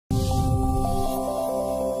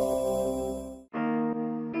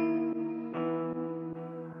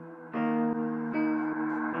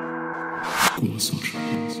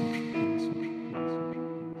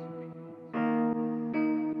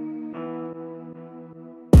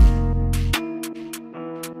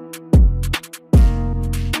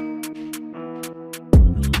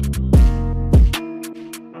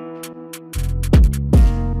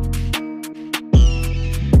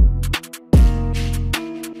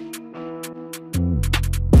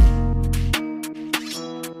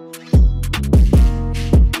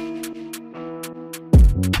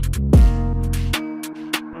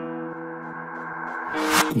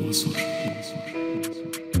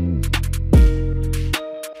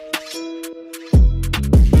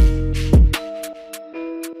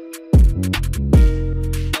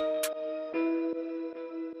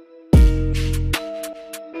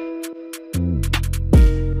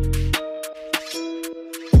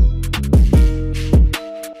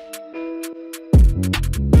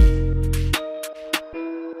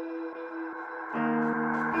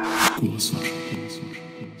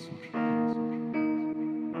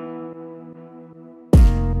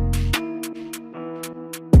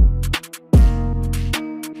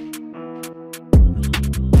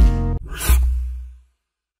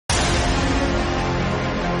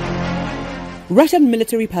Russian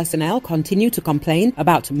military personnel continue to complain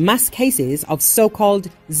about mass cases of so-called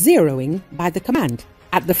zeroing by the command.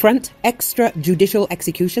 At the front, extrajudicial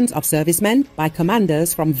executions of servicemen by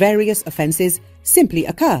commanders from various offences simply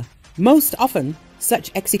occur. Most often, such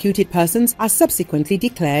executed persons are subsequently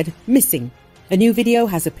declared missing. A new video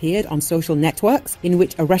has appeared on social networks in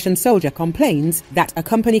which a Russian soldier complains that a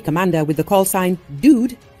company commander with the call sign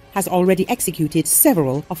Dude has already executed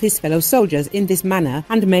several of his fellow soldiers in this manner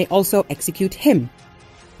and may also execute him.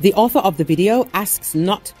 The author of the video asks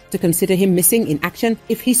not to consider him missing in action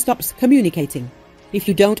if he stops communicating. If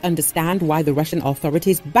you don't understand why the Russian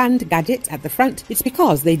authorities banned gadgets at the front, it's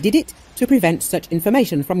because they did it to prevent such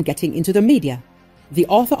information from getting into the media. The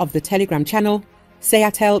author of the Telegram channel,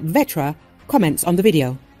 Seyatel Vetra, comments on the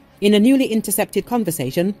video. In a newly intercepted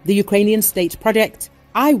conversation, the Ukrainian state project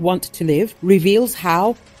I Want to Live reveals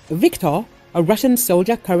how Viktor, a Russian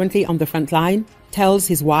soldier currently on the front line, tells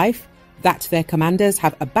his wife that their commanders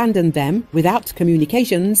have abandoned them without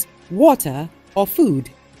communications, water, or food.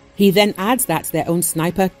 He then adds that their own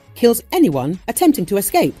sniper kills anyone attempting to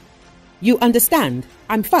escape. You understand,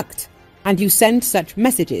 I'm fucked. And you send such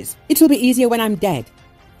messages. It will be easier when I'm dead,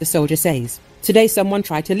 the soldier says. Today someone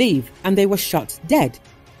tried to leave and they were shot dead.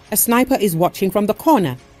 A sniper is watching from the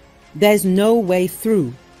corner. There's no way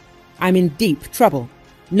through. I'm in deep trouble.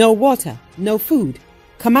 No water, no food.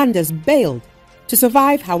 Commanders bailed. To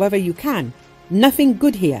survive however you can. Nothing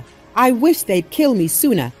good here. I wish they'd kill me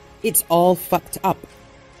sooner. It's all fucked up.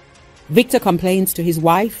 Victor complains to his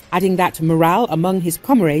wife, adding that morale among his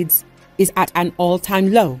comrades is at an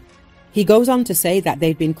all-time low. He goes on to say that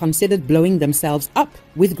they've been considered blowing themselves up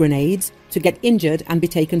with grenades to get injured and be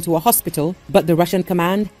taken to a hospital, but the Russian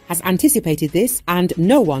command has anticipated this and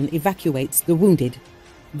no one evacuates the wounded.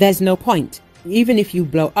 There's no point. Even if you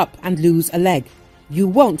blow up and lose a leg, you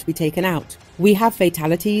won't be taken out. We have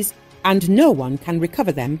fatalities and no one can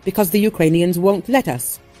recover them because the Ukrainians won't let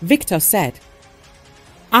us, Victor said.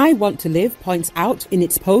 I Want to Live points out in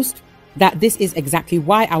its post that this is exactly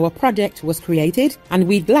why our project was created and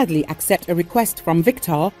we'd gladly accept a request from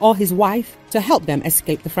Victor or his wife to help them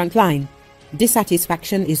escape the front line.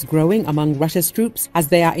 Dissatisfaction is growing among Russia's troops as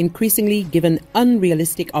they are increasingly given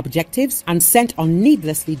unrealistic objectives and sent on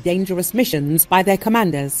needlessly dangerous missions by their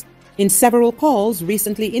commanders. In several calls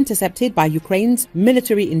recently intercepted by Ukraine's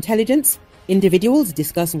military intelligence, individuals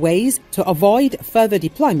discuss ways to avoid further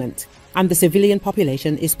deployment, and the civilian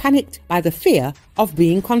population is panicked by the fear of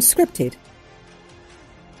being conscripted.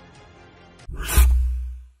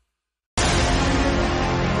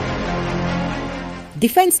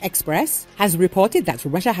 Defense Express has reported that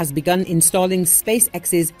Russia has begun installing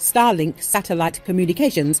SpaceX's Starlink satellite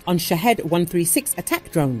communications on Shahed 136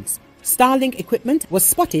 attack drones. Starlink equipment was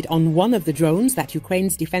spotted on one of the drones that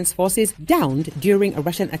Ukraine's defense forces downed during a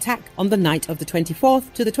Russian attack on the night of the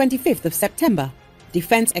 24th to the 25th of September.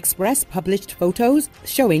 Defense Express published photos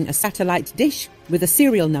showing a satellite dish with a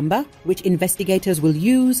serial number which investigators will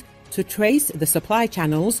use to trace the supply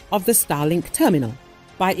channels of the Starlink terminal.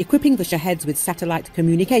 By equipping the Shaheds with satellite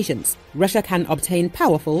communications, Russia can obtain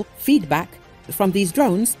powerful feedback from these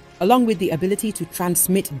drones, along with the ability to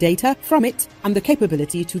transmit data from it and the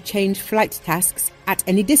capability to change flight tasks at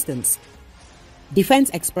any distance.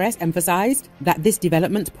 Defense Express emphasized that this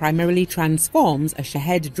development primarily transforms a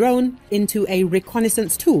Shahed drone into a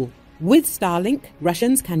reconnaissance tool. With Starlink,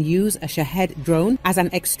 Russians can use a Shahed drone as an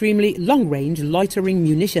extremely long-range loitering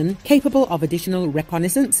munition capable of additional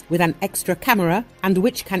reconnaissance with an extra camera and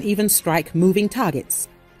which can even strike moving targets.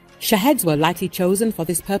 Shaheds were likely chosen for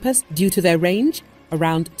this purpose due to their range,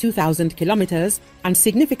 around 2,000 kilometers, and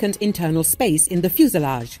significant internal space in the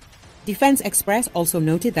fuselage. Defense Express also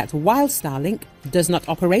noted that while Starlink does not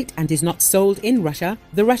operate and is not sold in Russia,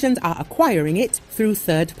 the Russians are acquiring it through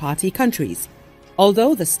third-party countries.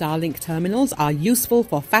 Although the Starlink terminals are useful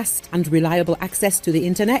for fast and reliable access to the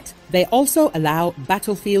internet, they also allow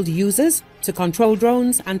battlefield users to control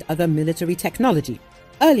drones and other military technology.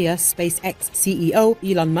 Earlier, SpaceX CEO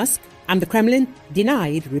Elon Musk and the Kremlin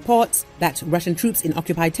denied reports that Russian troops in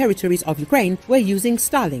occupied territories of Ukraine were using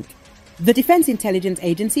Starlink. The Defense Intelligence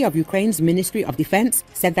Agency of Ukraine's Ministry of Defense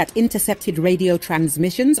said that intercepted radio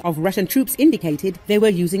transmissions of Russian troops indicated they were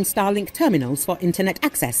using Starlink terminals for internet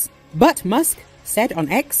access. But Musk said on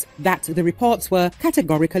X that the reports were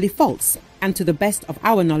categorically false, and to the best of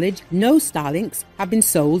our knowledge, no Starlinks have been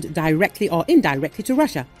sold directly or indirectly to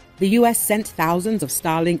Russia. The US sent thousands of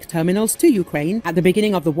Starlink terminals to Ukraine at the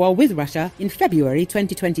beginning of the war with Russia in February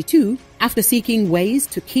 2022, after seeking ways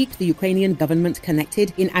to keep the Ukrainian government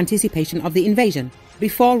connected in anticipation of the invasion.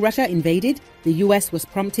 Before Russia invaded, the US was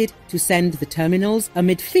prompted to send the terminals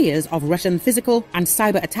amid fears of Russian physical and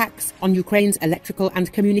cyber attacks on Ukraine's electrical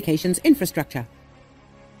and communications infrastructure.